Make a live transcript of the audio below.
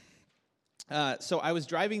So I was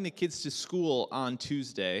driving the kids to school on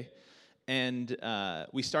Tuesday, and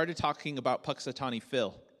we started talking about Punxsutawney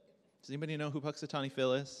Phil. Does anybody know who Punxsutawney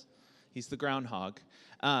Phil is? He's the groundhog.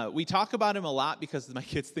 We talk about him a lot because my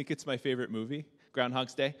kids think it's my favorite movie,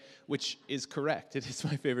 Groundhog's Day, which is correct. It is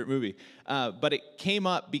my favorite movie. But it came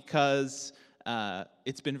up because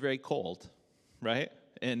it's been very cold, right?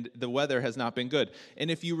 And the weather has not been good.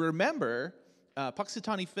 And if you remember,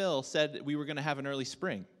 Punxsutawney Phil said we were going to have an early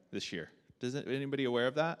spring this year. Is anybody aware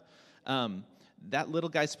of that? That little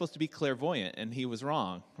guy's supposed to be clairvoyant, and he was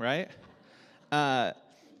wrong, right?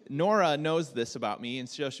 Nora knows this about me, and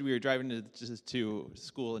so we were driving to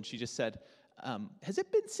school, and she just said, has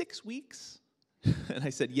it been 6 weeks? And I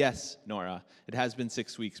said, yes, Nora, it has been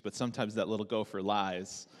 6 weeks, but sometimes that little gopher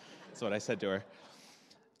lies. That's what I said to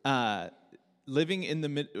her. Living in the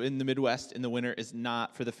Midwest in the winter is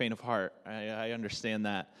not for the faint of heart. I understand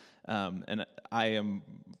that, and I am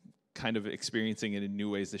kind of experiencing it in new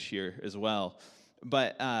ways this year as well.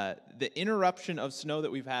 But the interruption of snow that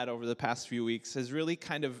we've had over the past few weeks has really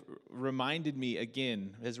kind of reminded me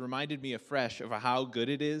afresh of how good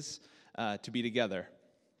it is to be together.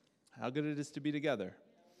 How good it is to be together.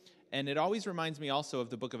 And it always reminds me also of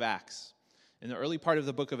the book of Acts. In the early part of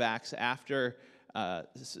the book of Acts, after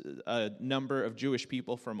a number of Jewish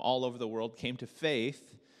people from all over the world came to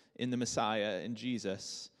faith in the Messiah, in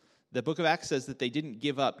Jesus, the book of Acts says that they didn't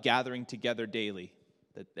give up gathering together daily,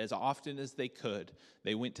 that as often as they could,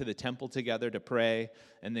 they went to the temple together to pray,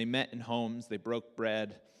 and they met in homes, they broke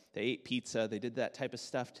bread, they ate pizza, they did that type of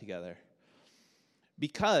stuff together.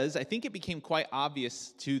 Because I think it became quite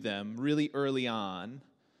obvious to them really early on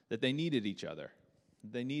that they needed each other.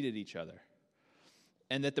 They needed each other.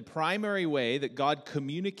 And that the primary way that God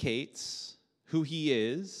communicates who he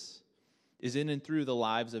is in and through the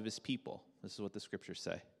lives of his people. This is what the scriptures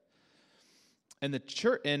say. And the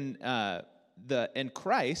church and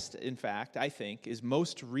Christ, in fact, I think, is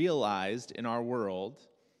most realized in our world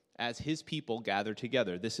as his people gather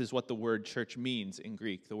together. This is what the word church means in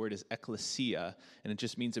Greek. The word is ekklesia, and it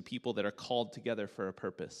just means a people that are called together for a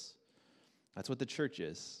purpose. That's what the church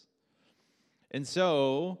is. And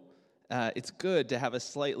so, it's good to have a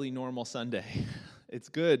slightly normal Sunday. It's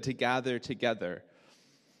good to gather together.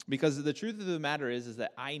 Because the truth of the matter is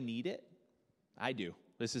that I need it. I do.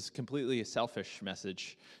 This is completely a selfish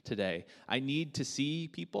message today. I need to see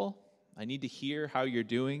people. I need to hear how you're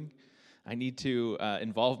doing. I need to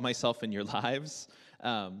involve myself in your lives.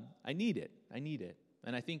 I need it. I need it.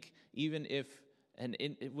 And I think even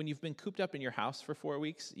when you've been cooped up in your house for 4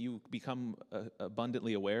 weeks, you become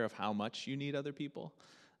abundantly aware of how much you need other people.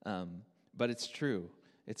 But it's true.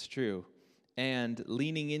 It's true. And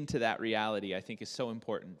leaning into that reality, I think, is so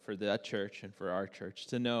important for the church and for our church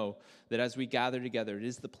to know that as we gather together, it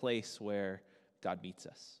is the place where God meets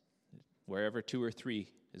us. Wherever 2 or 3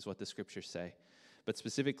 is what the scriptures say. But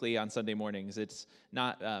specifically on Sunday mornings, it's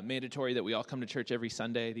not mandatory that we all come to church every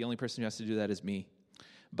Sunday. The only person who has to do that is me.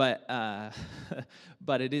 But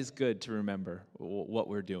it is good to remember what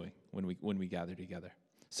we're doing when we gather together.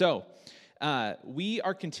 So, we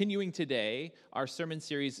are continuing today our sermon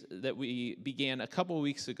series that we began a couple of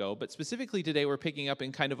weeks ago, but specifically today we're picking up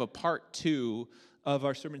in kind of a part 2 of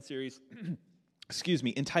our sermon series,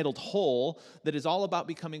 entitled Whole, that is all about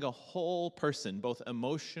becoming a whole person, both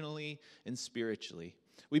emotionally and spiritually.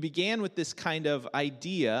 We began with this kind of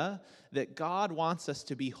idea that God wants us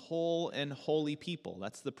to be whole and holy people.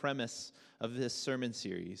 That's the premise of this sermon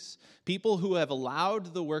series. People who have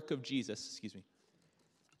allowed the work of Jesus,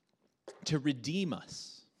 to redeem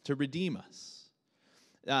us.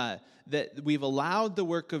 That we've allowed the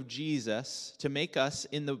work of Jesus to make us,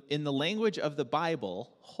 in the language of the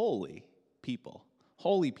Bible, holy people.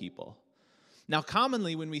 Now,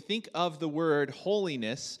 commonly, when we think of the word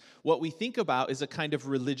holiness, what we think about is a kind of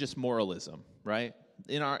religious moralism, right?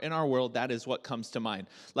 In our world, that is what comes to mind.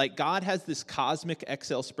 Like, God has this cosmic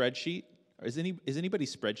Excel spreadsheet. Is anybody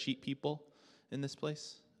spreadsheet people in this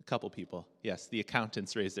place? A couple people. Yes, the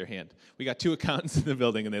accountants raised their hand. We got 2 accountants in the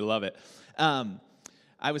building, and they love it.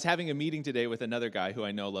 I was having a meeting today with another guy who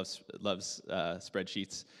I know loves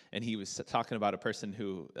spreadsheets, and he was talking about a person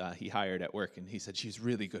who he hired at work, and he said, she's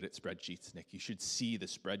really good at spreadsheets, Nick. You should see the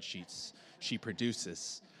spreadsheets she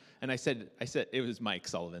produces. And I said, it was Mike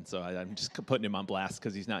Sullivan, so I'm just putting him on blast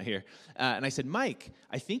because he's not here. And I said, Mike,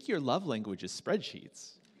 I think your love language is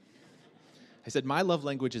spreadsheets. I said, my love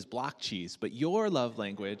language is block cheese, but your love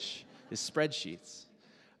language is spreadsheets.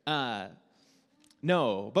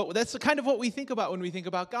 No, but that's kind of what we think about when we think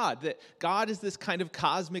about God, that God is this kind of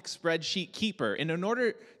cosmic spreadsheet keeper. And in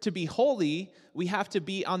order to be holy, we have to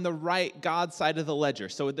be on the right God side of the ledger.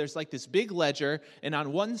 So there's like this big ledger, and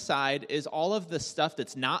on one side is all of the stuff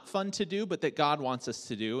that's not fun to do, but that God wants us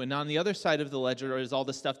to do. And on the other side of the ledger is all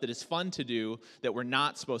the stuff that is fun to do that we're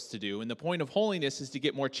not supposed to do. And the point of holiness is to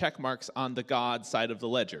get more check marks on the God side of the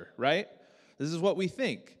ledger, right? This is what we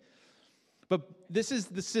think. But this is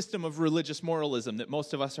the system of religious moralism that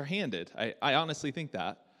most of us are handed. I honestly think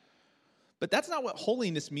that. But that's not what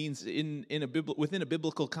holiness means within a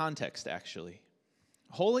biblical context, actually.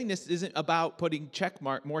 Holiness isn't about putting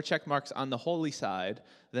more check marks on the holy side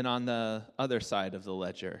than on the other side of the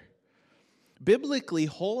ledger. Biblically,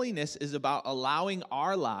 holiness is about allowing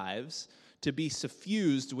our lives to be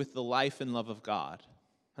suffused with the life and love of God.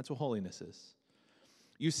 That's what holiness is.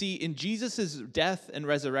 You see, in Jesus' death and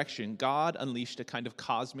resurrection, God unleashed a kind of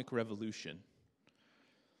cosmic revolution,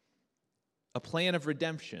 a plan of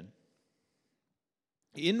redemption,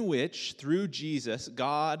 in which, through Jesus,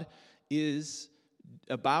 God is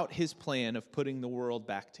about his plan of putting the world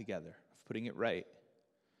back together, of putting it right.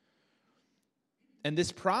 And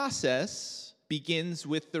this process begins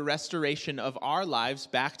with the restoration of our lives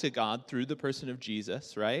back to God through the person of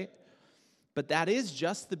Jesus, right? But that is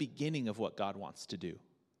just the beginning of what God wants to do.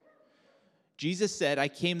 Jesus said, I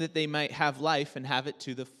came that they might have life and have it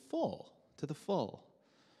to the full, to the full.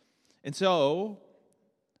 And so,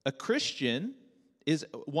 a Christian is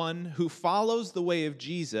one who follows the way of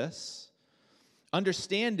Jesus,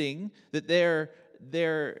 understanding that they're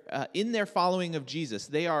in their following of Jesus,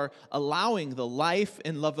 they are allowing the life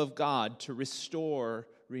and love of God to restore,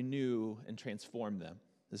 renew, and transform them.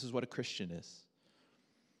 This is what a Christian is.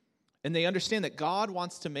 And they understand that God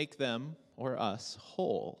wants to make them, or us,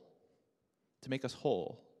 whole. To make us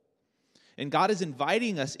whole. And God is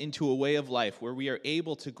inviting us into a way of life where we are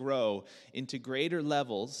able to grow into greater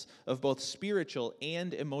levels of both spiritual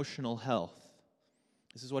and emotional health.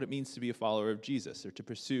 This is what it means to be a follower of Jesus, or to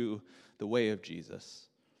pursue the way of Jesus.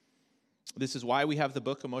 This is why we have the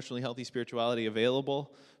book Emotionally Healthy Spirituality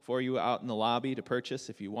available for you out in the lobby to purchase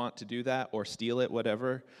if you want to do that, or steal it,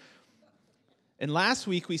 whatever. And last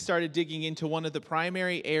week we started digging into one of the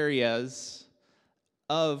primary areas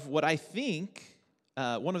of what I think,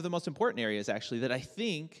 one of the most important areas actually, that I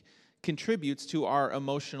think contributes to our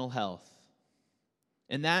emotional health.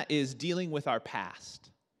 And that is dealing with our past.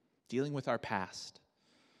 Dealing with our past.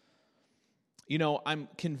 You know, I'm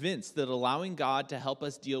convinced that allowing God to help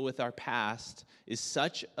us deal with our past is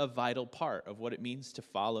such a vital part of what it means to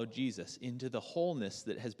follow Jesus into the wholeness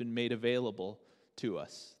that has been made available to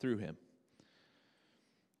us through him.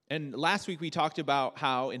 And last week we talked about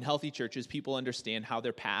how in healthy churches people understand how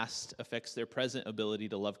their past affects their present ability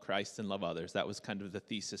to love Christ and love others. That was kind of the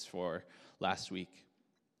thesis for last week.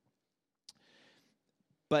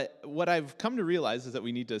 But what I've come to realize is that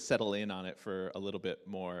we need to settle in on it for a little bit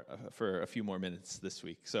more, for a few more minutes this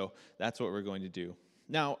week. So that's what we're going to do.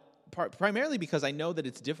 Now, primarily because I know that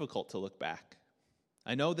it's difficult to look back.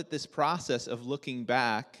 I know that this process of looking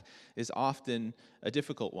back is often a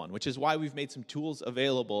difficult one, which is why we've made some tools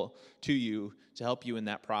available to you to help you in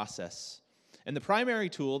that process. And the primary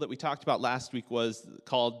tool that we talked about last week was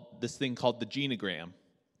this thing called the genogram.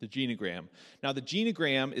 The genogram. Now, the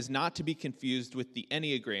genogram is not to be confused with the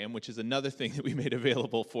Enneagram, which is another thing that we made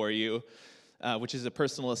available for you, which is a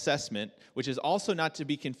personal assessment, which is also not to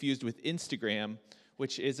be confused with Instagram,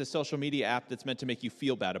 which is a social media app that's meant to make you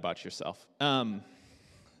feel bad about yourself.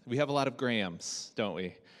 We have a lot of grams, don't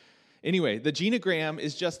we? Anyway, the genogram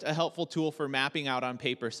is just a helpful tool for mapping out on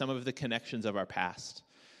paper some of the connections of our past.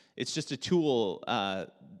 It's just a tool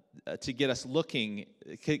to get us looking,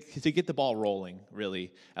 to get the ball rolling,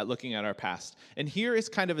 really, at looking at our past. And here is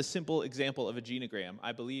kind of a simple example of a genogram.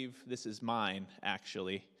 I believe this is mine,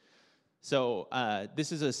 actually. So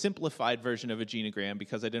this is a simplified version of a genogram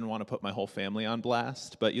because I didn't want to put my whole family on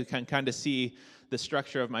blast, but you can kind of see the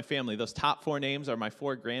structure of my family. Those top 4 names are my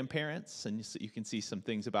 4 grandparents, and you can see some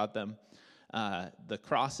things about them. The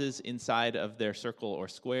crosses inside of their circle or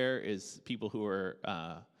square is people who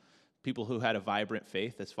had a vibrant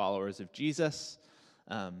faith as followers of Jesus.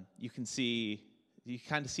 You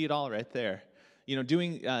kind of see it all right there. You know,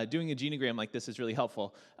 doing a genogram like this is really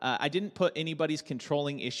helpful. I didn't put anybody's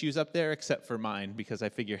controlling issues up there except for mine because I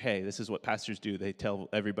figure, hey, this is what pastors do. They tell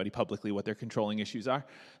everybody publicly what their controlling issues are.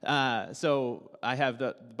 So I have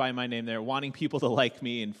by my name there, wanting people to like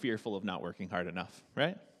me and fearful of not working hard enough,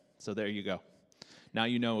 right? So there you go. Now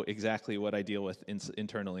you know exactly what I deal with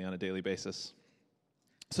internally on a daily basis.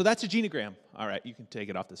 So that's a genogram. All right, you can take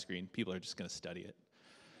it off the screen. People are just going to study it.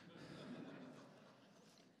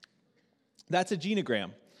 That's a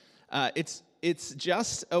genogram. It's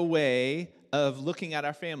just a way of looking at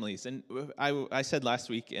our families. And I said last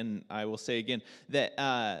week, and I will say again,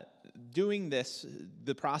 that doing this,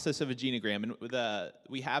 the process of a genogram, and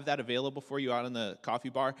we have that available for you out on the coffee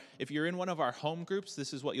bar. If you're in one of our home groups,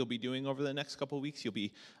 this is what you'll be doing over the next couple of weeks. You'll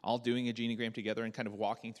be all doing a genogram together and kind of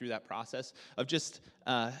walking through that process of just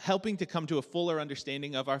helping to come to a fuller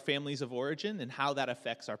understanding of our families of origin and how that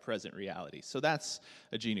affects our present reality. So that's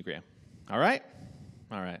a genogram. All right?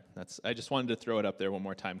 All right. I just wanted to throw it up there one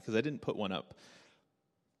more time because I didn't put one up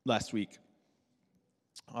last week.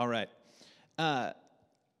 All right. The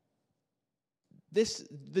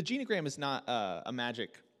genogram is not a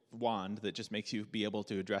magic wand that just makes you be able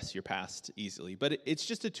to address your past easily, but it's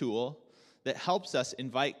just a tool that helps us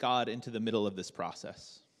invite God into the middle of this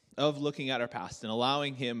process of looking at our past and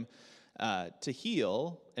allowing Him to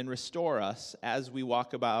heal and restore us as we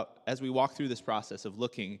walk through this process of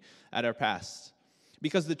looking at our past.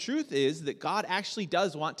 Because the truth is that God actually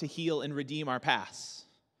does want to heal and redeem our past.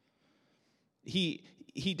 He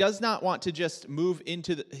does not want to just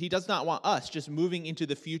He does not want us just moving into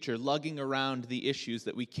the future, lugging around the issues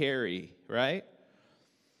that we carry, right?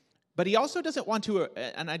 But He also doesn't want to,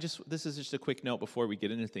 and this is just a quick note before we get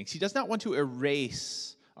into things. He does not want to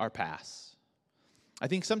erase our past. I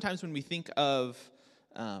think sometimes when we think of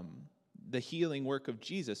the healing work of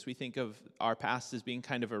Jesus, we think of our past as being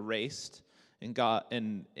kind of erased and God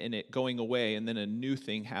and it going away, and then a new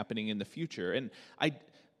thing happening in the future.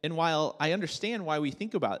 And while I understand why we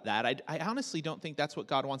think about that, I honestly don't think that's what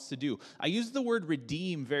God wants to do. I use the word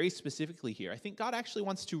redeem very specifically here. I think God actually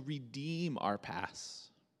wants to redeem our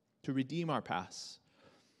past. To redeem our past.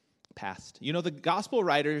 You know, the gospel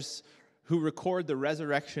writers who record the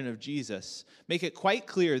resurrection of Jesus make it quite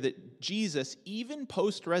clear that Jesus, even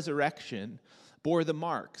post-resurrection, bore the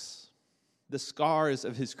marks, the scars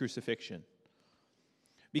of His crucifixion.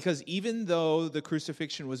 Because even though the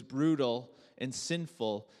crucifixion was brutal and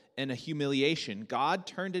sinful and a humiliation, God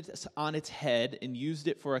turned it on its head and used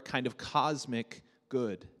it for a kind of cosmic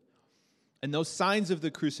good. And those signs of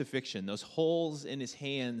the crucifixion, those holes in His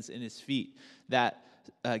hands and His feet, that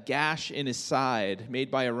gash in His side made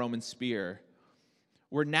by a Roman spear,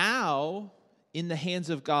 were now, in the hands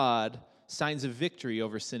of God, signs of victory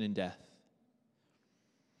over sin and death.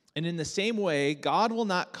 And in the same way, God will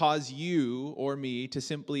not cause you or me to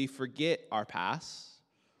simply forget our past,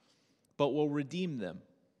 but will redeem them.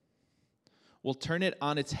 We'll turn it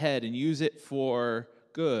on its head and use it for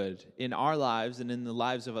good in our lives and in the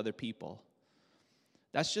lives of other people.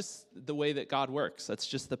 That's just the way that God works. That's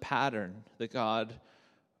just the pattern that God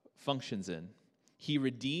functions in. He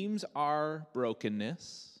redeems our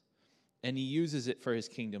brokenness, and He uses it for His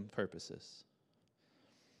kingdom purposes.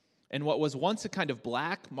 And what was once a kind of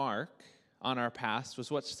black mark on our past was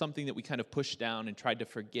something that we kind of pushed down and tried to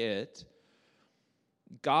forget.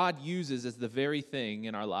 God uses as the very thing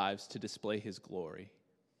in our lives to display His glory.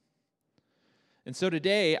 And so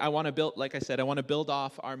today, I want to build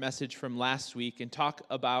off our message from last week and talk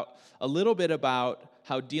about a little bit about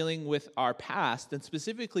how dealing with our past, and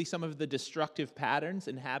specifically some of the destructive patterns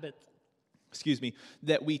and habits,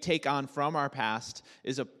 that we take on from our past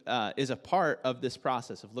is a part of this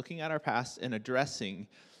process of looking at our past and addressing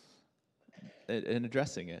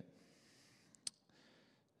it.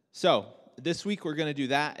 So this week we're going to do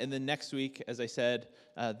that, and then next week, as I said,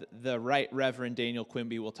 the Right Reverend Daniel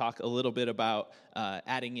Quimby will talk a little bit about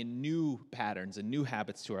adding in new patterns and new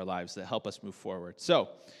habits to our lives that help us move forward. So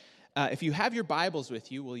if you have your Bibles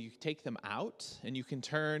with you, will you take them out, and you can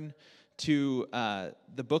turn to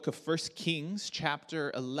the book of 1 Kings,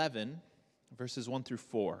 chapter 11, verses 1 through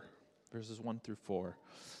 4. Verses 1 through 4.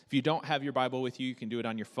 If you don't have your Bible with you, you can do it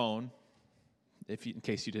on your phone, in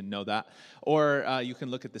case you didn't know that. Or you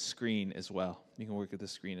can look at the screen as well. You can work at the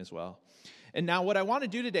screen as well. And now what I want to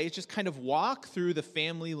do today is just kind of walk through the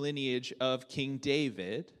family lineage of King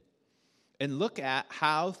David and look at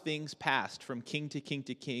how things passed from king to king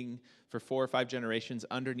to king for 4 or 5 generations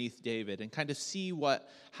underneath David, and kind of see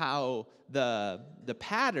how the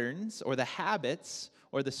patterns or the habits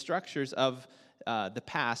or the structures of the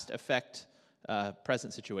past affect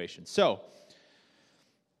present situations. So,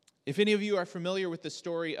 if any of you are familiar with the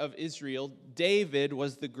story of Israel, David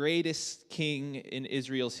was the greatest king in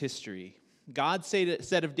Israel's history. God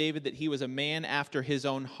said of David that he was a man after His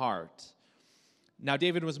own heart. Now,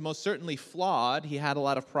 David was most certainly flawed. He had a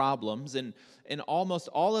lot of problems, and almost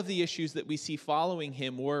all of the issues that we see following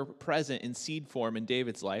him were present in seed form in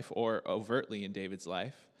David's life, or overtly in David's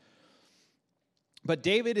life. But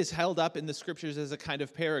David is held up in the scriptures as a kind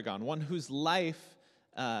of paragon, one whose life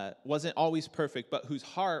wasn't always perfect, but whose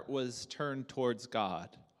heart was turned towards God.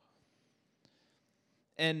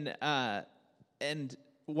 And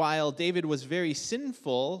while David was very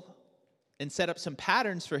sinful and set up some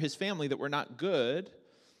patterns for his family that were not good,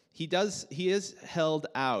 he is held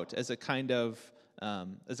out as a kind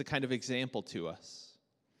of example to us.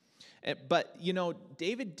 But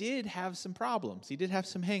David did have some problems. He did have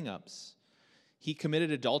some hang-ups. He committed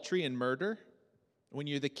adultery and murder. When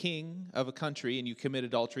you're the king of a country and you commit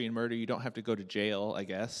adultery and murder, you don't have to go to jail, I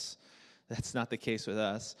guess. That's not the case with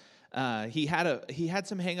us. He had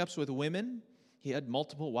some hang-ups with women. He had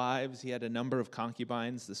multiple wives. He had a number of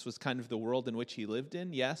concubines. This was kind of the world in which he lived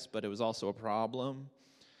in, yes, but it was also a problem.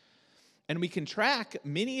 And we can track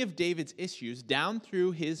many of David's issues down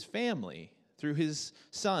through his family, through his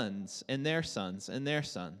sons and their sons and their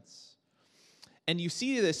sons. And you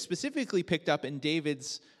see this specifically picked up in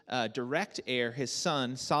David's direct heir, his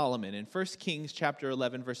son Solomon. In 1 Kings chapter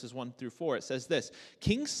 11, verses 1 through 4, it says this: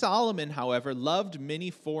 King Solomon, however, loved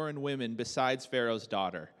many foreign women besides Pharaoh's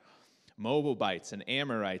daughter, Moabites and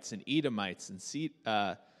Amorites and Edomites and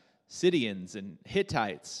Sidonians and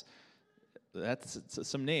Hittites. That's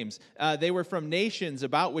some names. They were from nations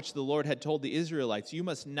about which the Lord had told the Israelites, you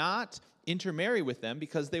must not intermarry with them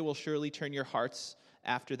because they will surely turn your hearts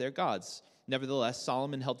after their gods. Nevertheless,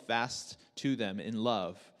 Solomon held fast to them in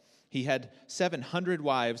love. He had 700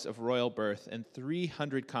 wives of royal birth and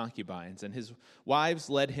 300 concubines, and his wives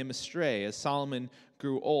led him astray. As Solomon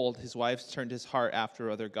grew old, his wives turned his heart after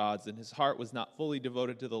other gods, and his heart was not fully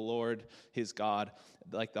devoted to the Lord his God,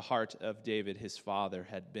 like the heart of David his father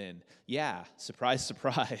had been. Yeah, surprise,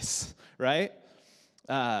 surprise, right?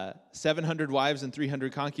 700 wives and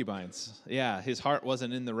 300 concubines. Yeah, his heart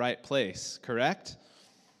wasn't in the right place, correct?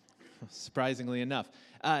 Surprisingly enough.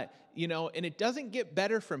 And it doesn't get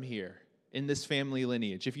better from here in this family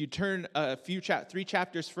lineage. If you turn three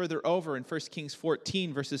chapters further over in 1 Kings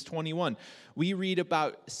 14, verses 21, we read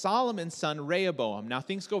about Solomon's son Rehoboam. Now,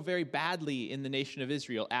 things go very badly in the nation of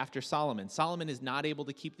Israel after Solomon. Solomon is not able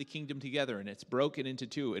to keep the kingdom together, and it's broken into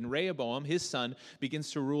two. And Rehoboam, his son,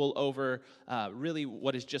 begins to rule over really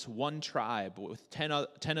what is just one tribe, with 10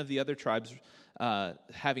 of the other tribes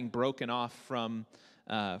having broken off from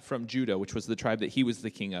Judah, which was the tribe that he was the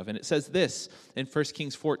king of. And it says this in 1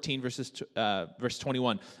 Kings 14, verse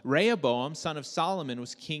 21. Rehoboam, son of Solomon,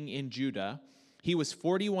 was king in Judah. He was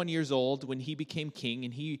 41 years old when he became king,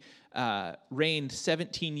 and he reigned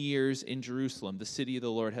 17 years in Jerusalem, the city the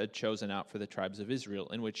Lord had chosen out for the tribes of Israel,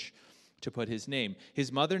 in which to put his name.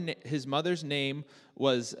 His mother's name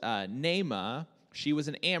was Naamah. She was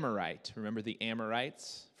an Amorite. Remember the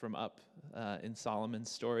Amorites from up in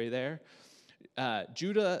Solomon's story there?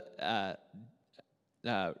 Judah,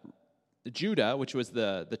 which was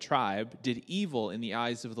the tribe, did evil in the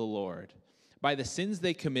eyes of the Lord. By the sins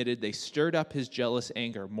they committed, they stirred up his jealous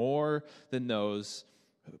anger more than those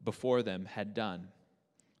before them had done.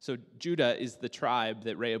 So Judah is the tribe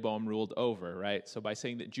that Rehoboam ruled over, right? So by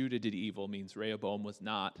saying that Judah did evil means Rehoboam was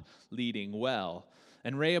not leading well.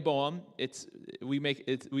 And Rehoboam,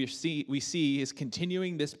 we see is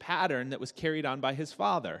continuing this pattern that was carried on by his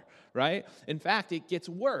father, right? In fact, it gets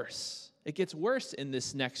worse. It gets worse in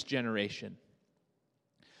this next generation.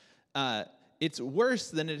 It's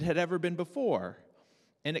worse than it had ever been before.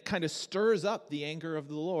 And it kind of stirs up the anger of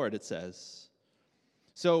the Lord, it says.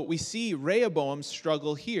 So we see Rehoboam's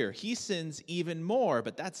struggle here. He sins even more,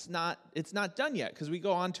 but it's not done yet, because we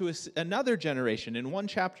go on to another generation. In one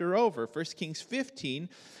chapter over, 1 Kings 15,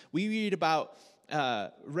 we read about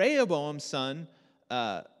Rehoboam's son,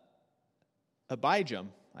 Abijam.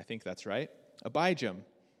 I think that's right. Abijam.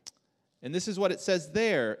 And this is what it says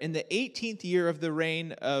there. In the 18th year of the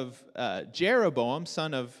reign of Jeroboam,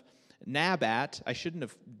 son of Nabat, I shouldn't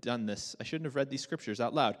have done this. I shouldn't have read these scriptures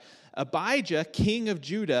out loud. Abijah, king of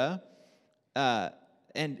Judah,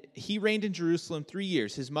 and he reigned in Jerusalem 3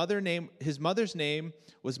 years. His mother's name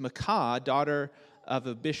was Maacah, daughter of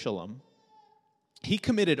Abishalom. He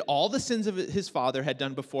committed all the sins of his father had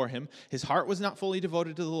done before him. His heart was not fully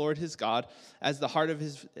devoted to the Lord his God, as the heart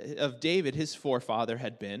of David his forefather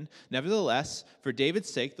had been. Nevertheless, for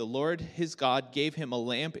David's sake, the Lord his God gave him a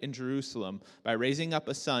lamp in Jerusalem by raising up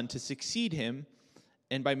a son to succeed him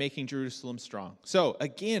and by making Jerusalem strong. So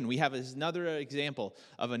again, we have another example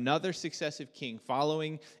of another successive king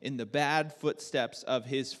following in the bad footsteps of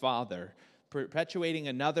his father, perpetuating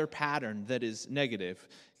another pattern that is negative,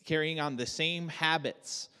 carrying on the same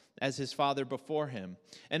habits as his father before him.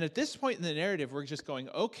 And at this point in the narrative, we're just going,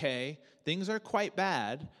 okay, things are quite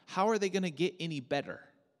bad. How are they going to get any better,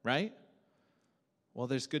 right? Well,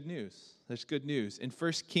 there's good news. There's good news. In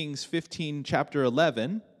 1 Kings 15,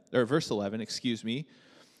 verse 11,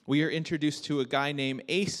 we are introduced to a guy named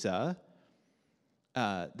Asa,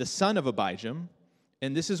 the son of Abijam.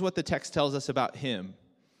 And this is what the text tells us about him.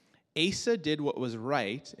 Asa did what was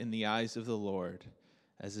right in the eyes of the Lord,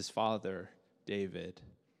 as his father David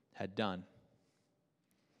had done.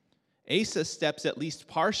 Asa steps at least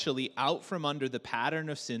partially out from under the pattern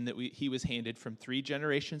of sin that he was handed from 3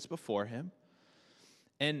 generations before him.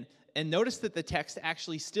 And notice that the text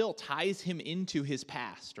actually still ties him into his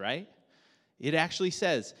past, right? It actually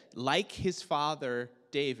says, like his father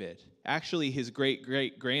David, actually his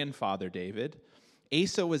great-great-grandfather David,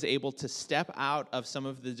 Asa was able to step out of some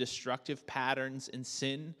of the destructive patterns and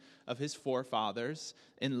sin of his forefathers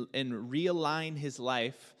and realign his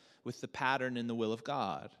life with the pattern and the will of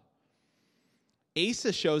God.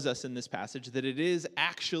 Asa shows us in this passage that it is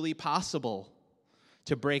actually possible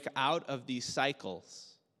to break out of these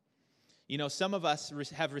cycles. You know, some of us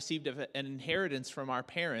have received an inheritance from our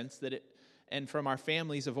parents and from our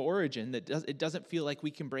families of origin that it doesn't feel like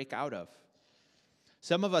we can break out of.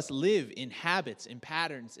 Some of us live in habits and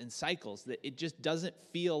patterns and cycles that it just doesn't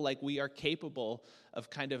feel like we are capable of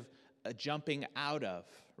kind of jumping out of,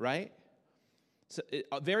 right? So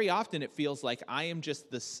very often it feels like I am just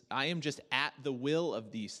at the will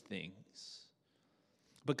of these things.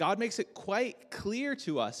 But God makes it quite clear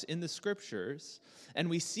to us in the scriptures, and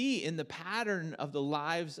we see in the pattern of the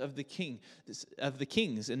lives of the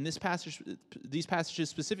kings in this passage, these passages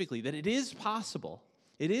specifically, that it is possible.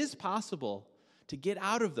 It is possible to get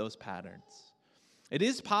out of those patterns. It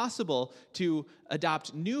is possible to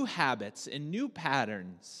adopt new habits and new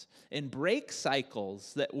patterns and break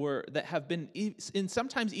cycles that have been in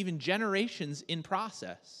sometimes even generations in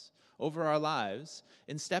process over our lives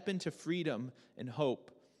and step into freedom and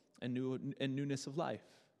hope and newness of life.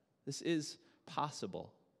 This is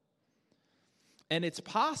possible. And it's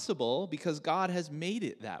possible because God has made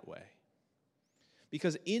it that way.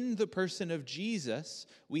 Because in the person of Jesus,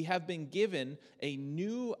 we have been given a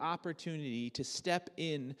new opportunity to step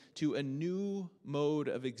into a new mode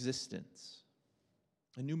of existence.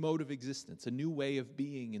 A new mode of existence, a new way of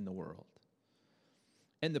being in the world.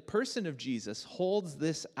 And the person of Jesus holds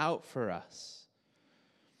this out for us.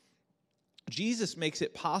 Jesus makes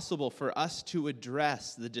it possible for us to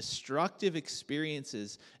address the destructive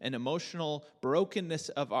experiences and emotional brokenness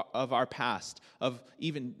of our past, of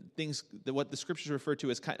even things that what the scriptures refer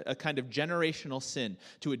to as a kind of generational sin,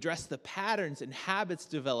 to address the patterns and habits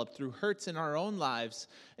developed through hurts in our own lives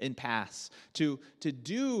in past, to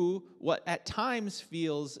do what at times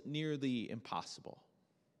feels nearly impossible.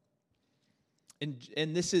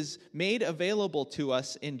 And this is made available to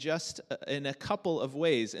us in a couple of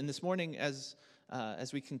ways. And this morning, as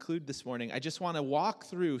we conclude this morning, I just want to walk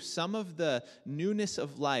through some of the newness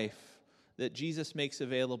of life that Jesus makes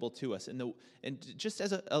available to us, and just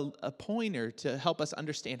as a pointer to help us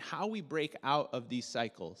understand how we break out of these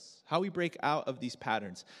cycles, how we break out of these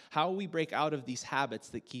patterns, how we break out of these habits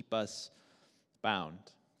that keep us bound,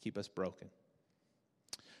 keep us broken.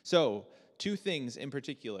 So, 2 things in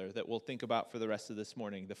particular that we'll think about for the rest of this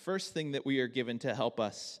morning. The first thing that we are given to help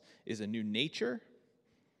us is a new nature,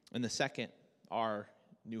 and the second are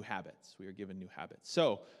new habits. We are given new habits.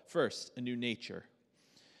 So, first, a new nature.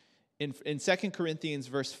 In 2 Corinthians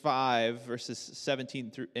verses 17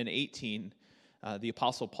 through and 18, the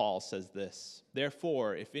Apostle Paul says this: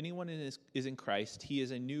 "Therefore, if anyone is in Christ, he is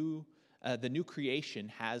the new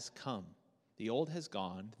creation has come. The old has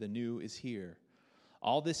gone, the new is here.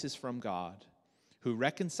 All this is from God, who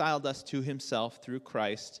reconciled us to himself through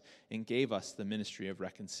Christ and gave us the ministry of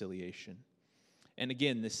reconciliation." And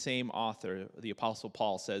again, this same author, the Apostle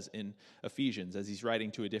Paul, says in Ephesians, as he's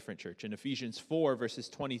writing to a different church, in Ephesians 4, verses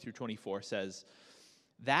 20 through 24, says,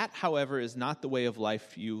 "That, however, is not the way of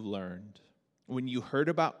life you learned when you heard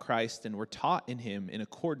about Christ and were taught in him in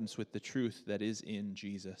accordance with the truth that is in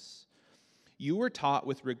Jesus. You were taught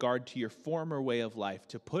with regard to your former way of life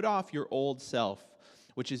to put off your old self,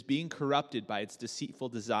 which is being corrupted by its deceitful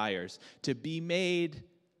desires, to be made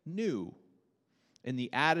new in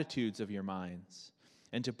the attitudes of your minds,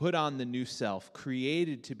 and to put on the new self,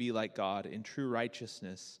 created to be like God in true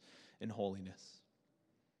righteousness and holiness."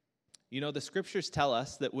 You know, the scriptures tell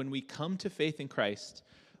us that when we come to faith in Christ,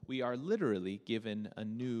 we are literally given a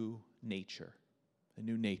new nature,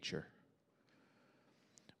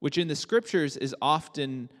 which in the scriptures is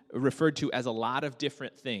often referred to as a lot of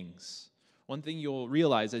different things. One thing you'll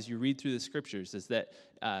realize as you read through the scriptures is that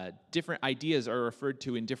different ideas are referred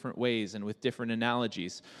to in different ways and with different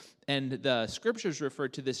analogies. And the scriptures refer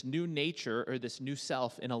to this new nature or this new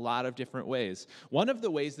self in a lot of different ways. One of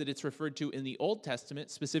the ways that it's referred to in the Old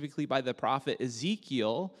Testament, specifically by the prophet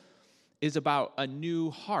Ezekiel, is about a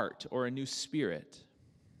new heart or a new spirit.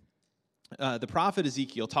 The prophet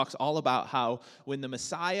Ezekiel talks all about how when the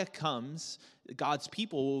Messiah comes, God's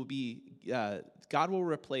people will be, God will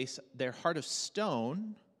replace their heart of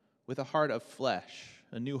stone with a heart of flesh,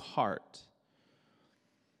 a new heart.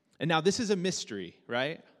 And now this is a mystery,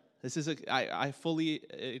 right? I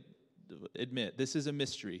fully admit, this is a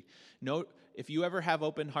mystery. Note, if you ever have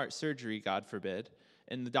open heart surgery, God forbid,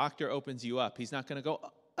 and the doctor opens you up, he's not going to go,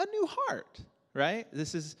 a new heart, right?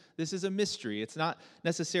 This is a mystery. It's not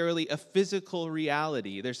necessarily a physical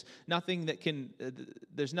reality. There's nothing that can,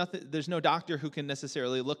 there's no doctor who can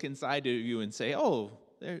necessarily look inside of you and say, oh,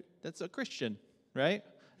 that's a Christian, right?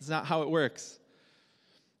 It's not how it works.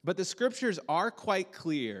 But the scriptures are quite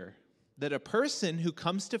clear that a person who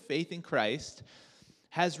comes to faith in Christ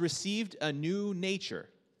has received a new nature,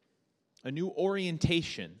 a new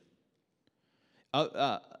orientation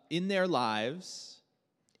in their lives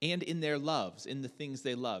and in their loves, in the things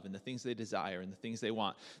they love, and the things they desire, and the things they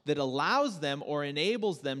want, that allows them or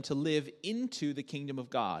enables them to live into the kingdom of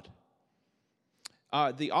God.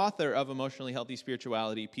 The author of Emotionally Healthy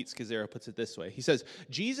Spirituality, Pete Scazzero, puts it this way. He says,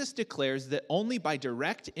 Jesus declares that only by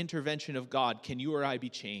direct intervention of God can you or I be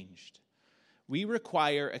changed. We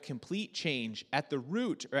require a complete change at the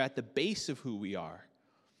root or at the base of who we are.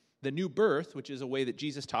 The new birth, which is a way that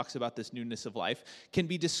Jesus talks about this newness of life, can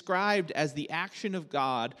be described as the action of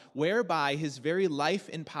God whereby his very life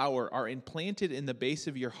and power are implanted in the base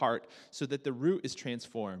of your heart so that the root is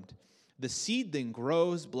transformed. The seed then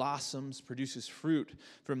grows, blossoms, produces fruit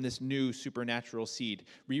from this new supernatural seed.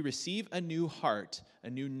 We receive a new heart, a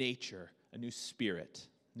new nature, a new spirit.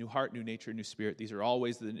 New heart, new nature, new spirit. These are all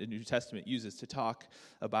ways that the New Testament uses to talk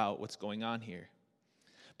about what's going on here.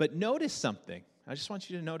 But notice something. I just want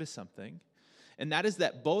you to notice something. And that is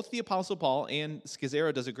that both the Apostle Paul and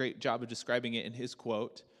Scazzero does a great job of describing it in his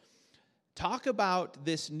quote. Talk about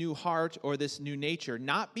this new heart or this new nature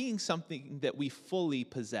not being something that we fully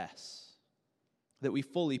possess. That we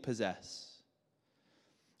fully possess.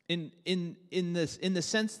 In the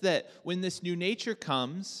sense that when this new nature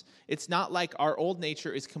comes, it's not like our old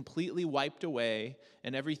nature is completely wiped away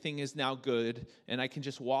and everything is now good and I can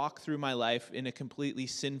just walk through my life in a completely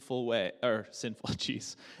sinful way,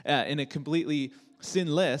 in a completely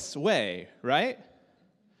sinless way, right?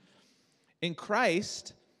 In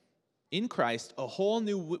Christ, a whole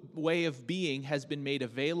new way of being has been made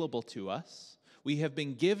available to us. We have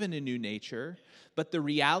been given a new nature, but the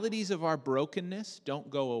realities of our brokenness don't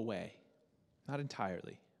go away. Not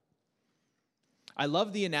entirely. I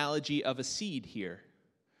love the analogy of a seed here.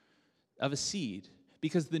 Of a seed.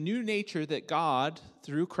 Because the new nature that God,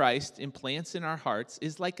 through Christ, implants in our hearts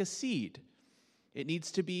is like a seed. It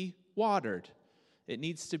needs to be watered. It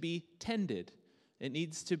needs to be tended. It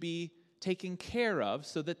needs to be taken care of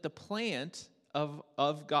so that the plant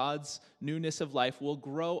of God's newness of life will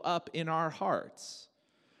grow up in our hearts.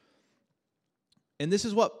 And this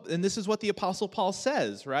is what the Apostle Paul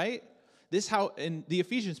says, right? This how in the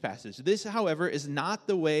Ephesians passage. This, however, is not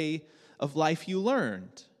the way of life you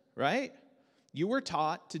learned, right? You were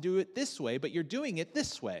taught to do it this way, but you're doing it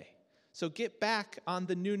this way. So get back on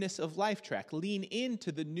the newness of life track. Lean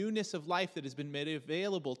into the newness of life that has been made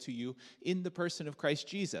available to you in the person of Christ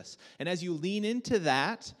Jesus. And as you lean into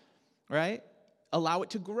that, right, allow it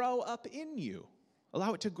to grow up in you.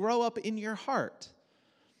 Allow it to grow up in your heart.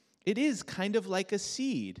 It is kind of like a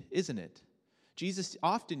seed, isn't it? Jesus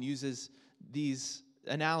often uses these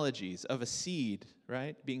analogies of a seed,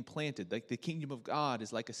 right, being planted. Like the kingdom of God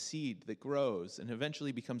is like a seed that grows and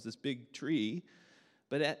eventually becomes this big tree.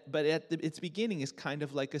 But at its beginning is kind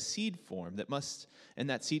of like a seed form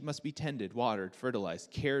that seed must be tended, watered,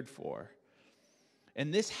 fertilized, cared for.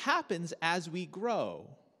 And this happens as we grow.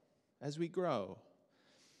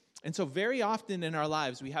 And so very often in our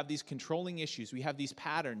lives, we have these controlling issues, we have these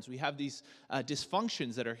patterns, we have these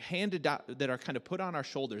dysfunctions that are handed down, that are kind of put on our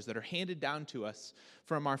shoulders, that are handed down to us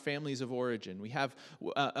from our families of origin. We have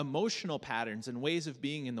emotional patterns and ways of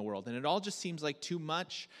being in the world, and it all just seems like too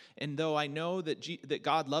much. And though I know that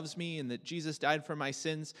God loves me and that Jesus died for my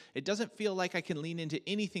sins, it doesn't feel like I can lean into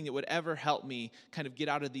anything that would ever help me kind of get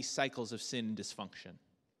out of these cycles of sin and dysfunction.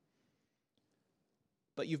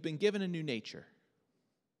 But you've been given a new nature.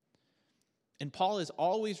 And Paul is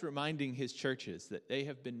always reminding his churches that they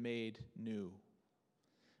have been made new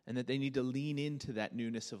and that they need to lean into that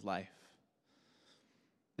newness of life.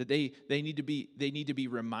 That they need to be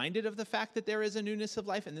reminded of the fact that there is a newness of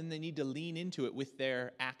life, and then they need to lean into it with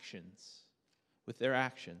their actions.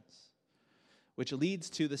 Which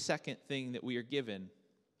leads to the second thing that we are given,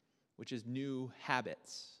 which is new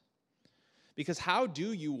habits. Because how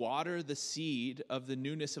do you water the seed of the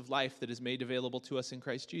newness of life that is made available to us in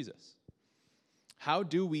Christ Jesus? How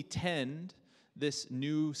do we tend this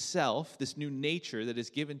new self, this new nature that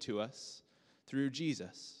is given to us through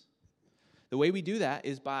Jesus? The way we do that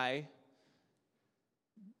is by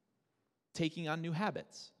taking on new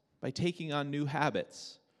habits.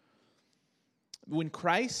 When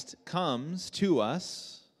Christ comes to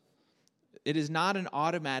us, it is not an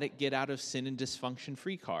automatic get out of sin and dysfunction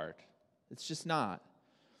free card. It's just not.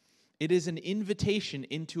 It is an invitation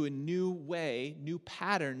into a new way, new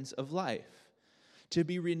patterns of life, to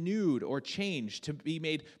be renewed or changed, to be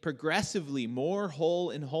made progressively more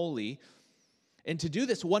whole and holy. And to do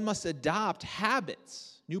this, one must adopt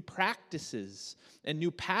habits, new practices, and new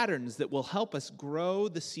patterns that will help us grow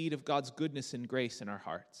the seed of God's goodness and grace in our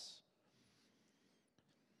hearts.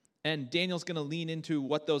 And Daniel's going to lean into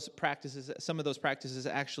what those practices, some of those practices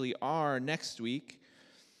actually are next week.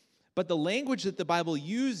 But the language that the Bible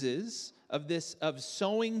uses of this, of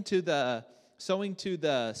sowing to the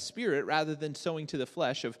spirit rather than sowing to the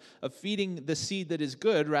flesh, of feeding the seed that is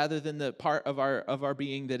good rather than the part of our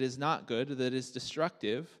being that is not good, that is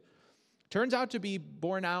destructive, turns out to be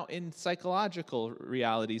borne out in psychological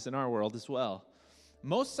realities in our world as well.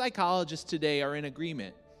 Most psychologists today are in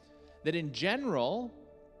agreement that in general,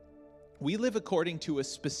 we live according to a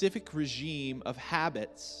specific regime of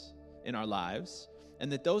habits in our lives,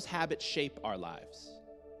 and that those habits shape our lives.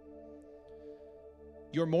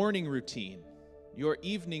 Your morning routine, your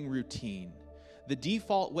evening routine, the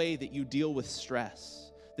default way that you deal with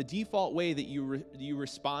stress, the default way that you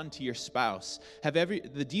respond to your spouse,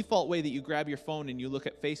 the default way that you grab your phone and you look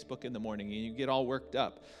at Facebook in the morning and you get all worked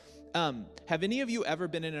up. Have any of you ever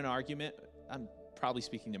been in an argument? I'm probably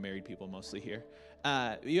speaking to married people mostly here.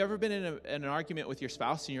 Have you ever been in an argument with your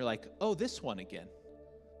spouse and you're like, oh, this one again?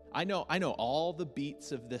 I know all the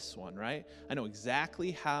beats of this one, right? I know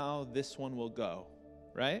exactly how this one will go,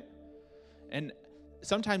 right? And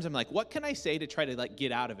sometimes I'm like, what can I say to try to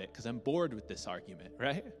get out of it? Because I'm bored with this argument,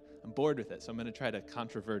 right? I'm bored with it, so I'm going to try to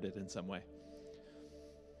controvert it in some way.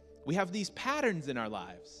 We have these patterns in our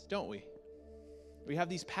lives, don't we? We have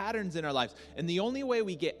these patterns in our lives. And the only way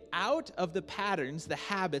we get out of the patterns, the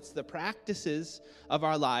habits, the practices of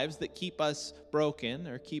our lives that keep us broken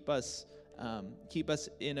or keep us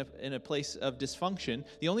in a place of dysfunction,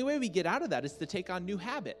 the only way we get out of that is to take on new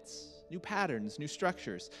habits, new patterns, new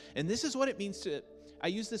structures. And this is what it means to, I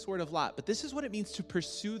use this word a lot, but this is what it means to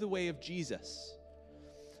pursue the way of Jesus.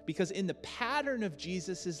 Because in the pattern of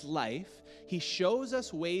Jesus' life, he shows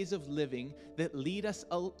us ways of living that lead us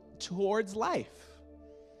towards life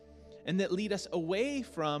and that lead us away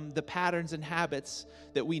from the patterns and habits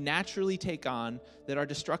that we naturally take on that are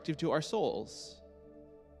destructive to our souls.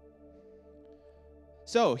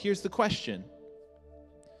 So here's the question.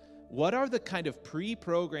 What are the kind of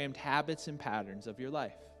pre-programmed habits and patterns of your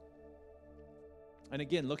life? And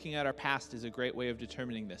again, looking at our past is a great way of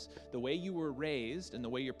determining this. The way you were raised and the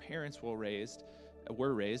way your parents were raised,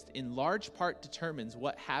 in large part determines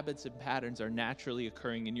what habits and patterns are naturally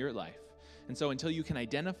occurring in your life. And so until you can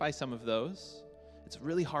identify some of those, it's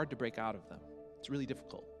really hard to break out of them. It's really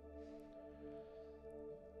difficult.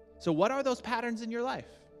 So what are those patterns in your life?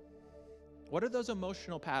 What are those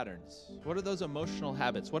emotional patterns? What are those emotional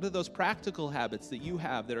habits? What are those practical habits that you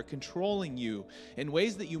have that are controlling you in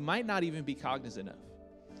ways that you might not even be cognizant of?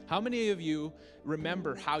 How many of you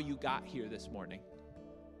remember how you got here this morning?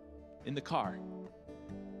 In the car,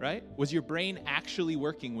 right? Was your brain actually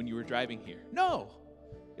working when you were driving here? No,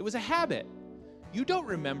 it was a habit. You don't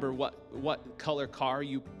remember what color car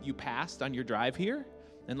you passed on your drive here,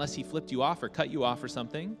 unless he flipped you off or cut you off or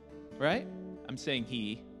something, right? I'm saying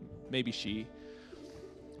he. Maybe she.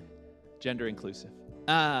 Gender inclusive.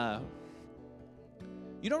 You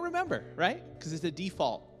don't remember, right? Because it's a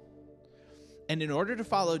default. And in order to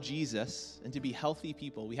follow Jesus and to be healthy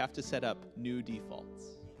people, we have to set up new defaults,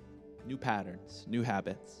 new patterns, new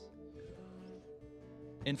habits.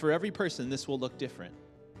 And for every person, this will look different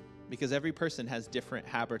because every person has different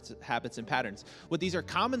habits and patterns. What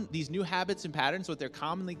these new habits and patterns, what they're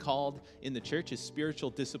commonly called in the church is spiritual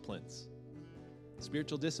disciplines.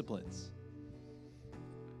 Spiritual disciplines.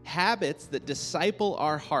 Habits that disciple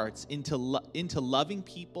our hearts into loving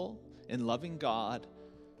people and loving God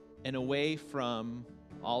and away from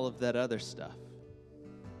all of that other stuff.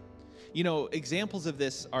 You know, examples of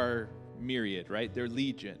this are myriad, right? They're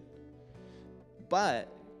legion. But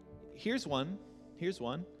here's one.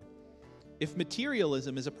 If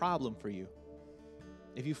materialism is a problem for you,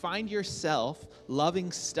 if you find yourself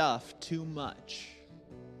loving stuff too much,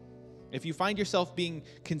 if you find yourself being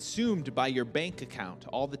consumed by your bank account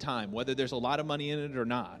all the time, whether there's a lot of money in it or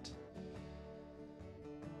not,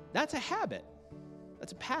 that's a habit.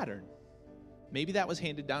 That's a pattern. Maybe that was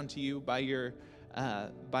handed down to you by your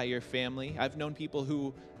by your family. I've known people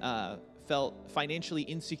who felt financially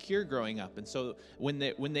insecure growing up, and so when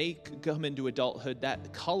they come into adulthood,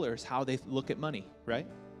 that colors how they look at money, right?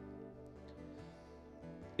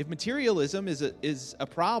 If materialism is a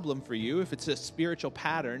problem for you, if it's a spiritual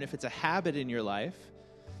pattern, if it's a habit in your life,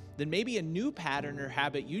 then maybe a new pattern or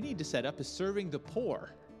habit you need to set up is serving the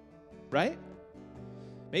poor, right?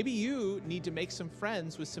 Maybe you need to make some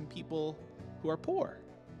friends with some people who are poor.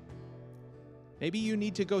 Maybe you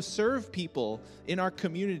need to go serve people in our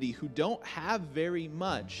community who don't have very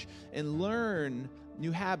much and learn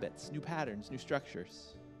new habits, new patterns, new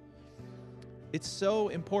structures. It's so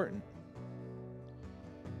important.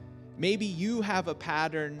 Maybe you have a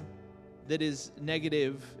pattern that is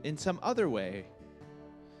negative in some other way.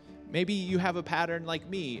 Maybe you have a pattern like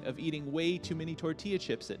me of eating way too many tortilla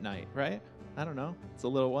chips at night, right? I don't know. It's a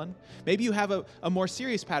little one. Maybe you have a more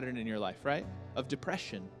serious pattern in your life, right? Of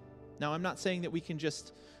depression. Now, I'm not saying that we can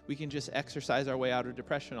just exercise our way out of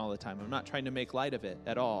depression all the time. I'm not trying to make light of it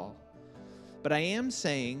at all. But I am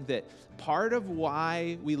saying that part of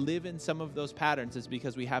why we live in some of those patterns is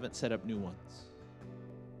because we haven't set up new ones.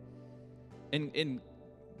 And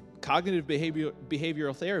cognitive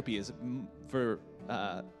behavioral therapy is, for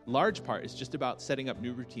large part, is just about setting up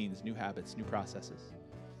new routines, new habits, new processes.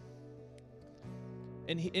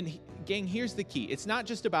 And gang, here's the key. It's not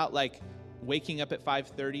just about like waking up at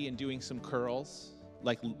 5:30 and doing some curls,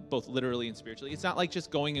 like both literally and spiritually. It's not like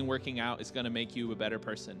just going and working out is going to make you a better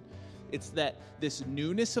person. It's that this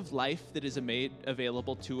newness of life that is made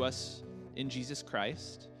available to us in Jesus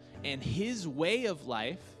Christ and his way of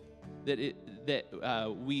life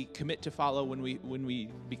that we commit to follow when we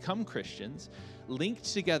become Christians, linked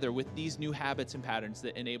together with these new habits and patterns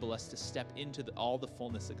that enable us to step into all the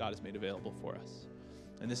fullness that God has made available for us.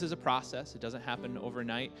 And this is a process. It doesn't happen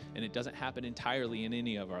overnight, and it doesn't happen entirely in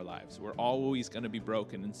any of our lives. We're always going to be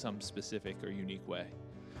broken in some specific or unique way.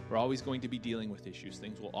 We're always going to be dealing with issues.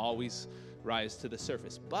 Things will always rise to the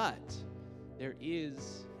surface. But there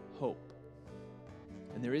is hope,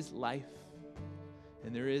 and there is life,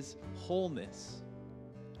 and there is wholeness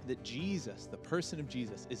that Jesus, the person of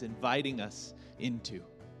Jesus, is inviting us into.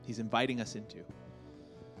 He's inviting us into.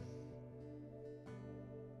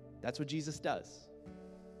 That's what Jesus does.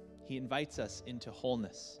 He invites us into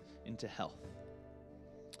wholeness, into health.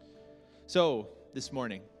 So, this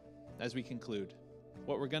morning, as we conclude,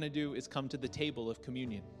 what we're going to do is come to the table of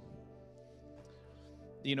communion.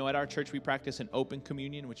 You know, at our church, we practice an open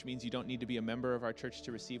communion, which means you don't need to be a member of our church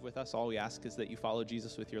to receive with us. All we ask is that you follow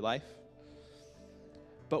Jesus with your life.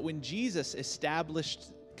 But when Jesus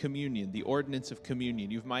established communion, the ordinance of communion,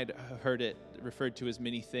 you might have heard it referred to as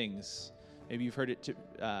many things. Maybe you've heard it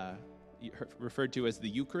referred to as the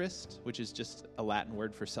Eucharist, which is just a Latin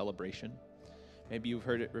word for celebration. Maybe you've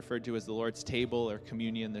heard it referred to as the Lord's table or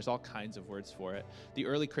communion. There's all kinds of words for it. The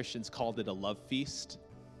early Christians called it a love feast,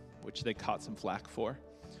 which they caught some flack for.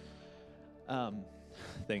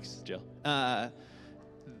 Thanks, Jill. But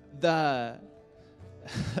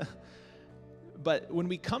when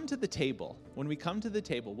we come to the table,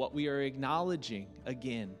 what we are acknowledging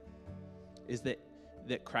again is that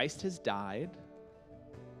Christ has died,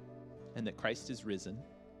 and that Christ is risen,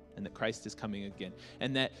 and that Christ is coming again.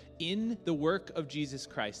 And that in the work of Jesus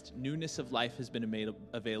Christ, newness of life has been made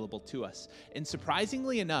available to us. And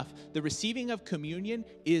surprisingly enough, the receiving of communion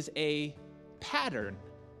is a pattern.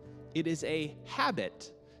 It is a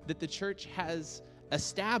habit that the church has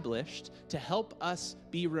established to help us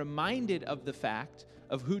be reminded of the fact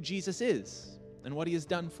of who Jesus is and what he has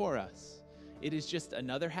done for us. It is just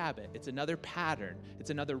another habit. It's another pattern.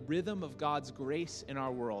 It's another rhythm of God's grace in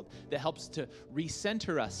our world that helps to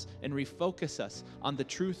recenter us and refocus us on the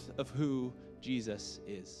truth of who Jesus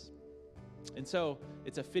is. And so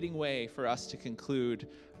it's a fitting way for us to conclude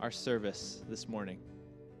our service this morning.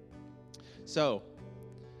 So,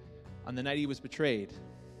 on the night he was betrayed,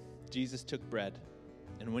 Jesus took bread,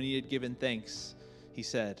 and when he had given thanks, he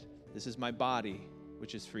said, "This is my body,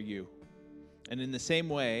 which is for you." And in the same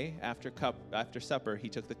way, after supper, he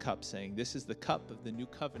took the cup, saying, "This is the cup of the new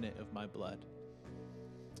covenant of my blood.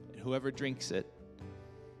 And whoever drinks it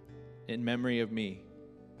in memory of me."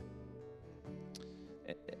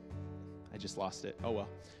 I just lost it. Oh, well.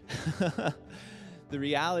 The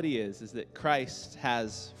reality is that Christ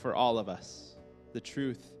has for all of us the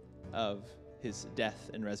truth of his death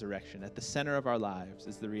and resurrection. At the center of our lives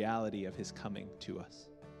is the reality of his coming to us.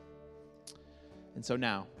 And so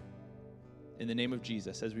now, in the name of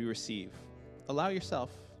Jesus, as we receive, allow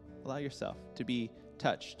yourself to be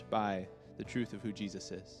touched by the truth of who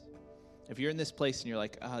Jesus is. If you're in this place and you're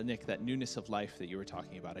like, "Oh, Nick, that newness of life that you were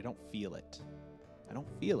talking about, I don't feel it. I don't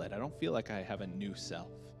feel it. I don't feel like I have a new self.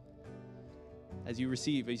 As you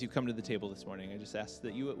come to the table this morning, I just ask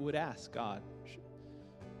that you would ask God,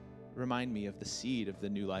 remind me of the seed of the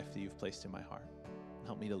new life that you've placed in my heart.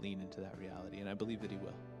 Help me to lean into that reality, and I believe that he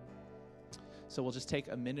will. So we'll just take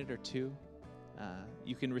a minute or two.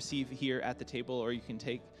 You can receive here at the table, or you can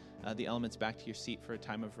take the elements back to your seat for a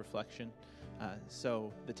time of reflection.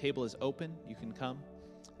 So the table is open. You can come,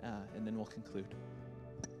 and then we'll conclude.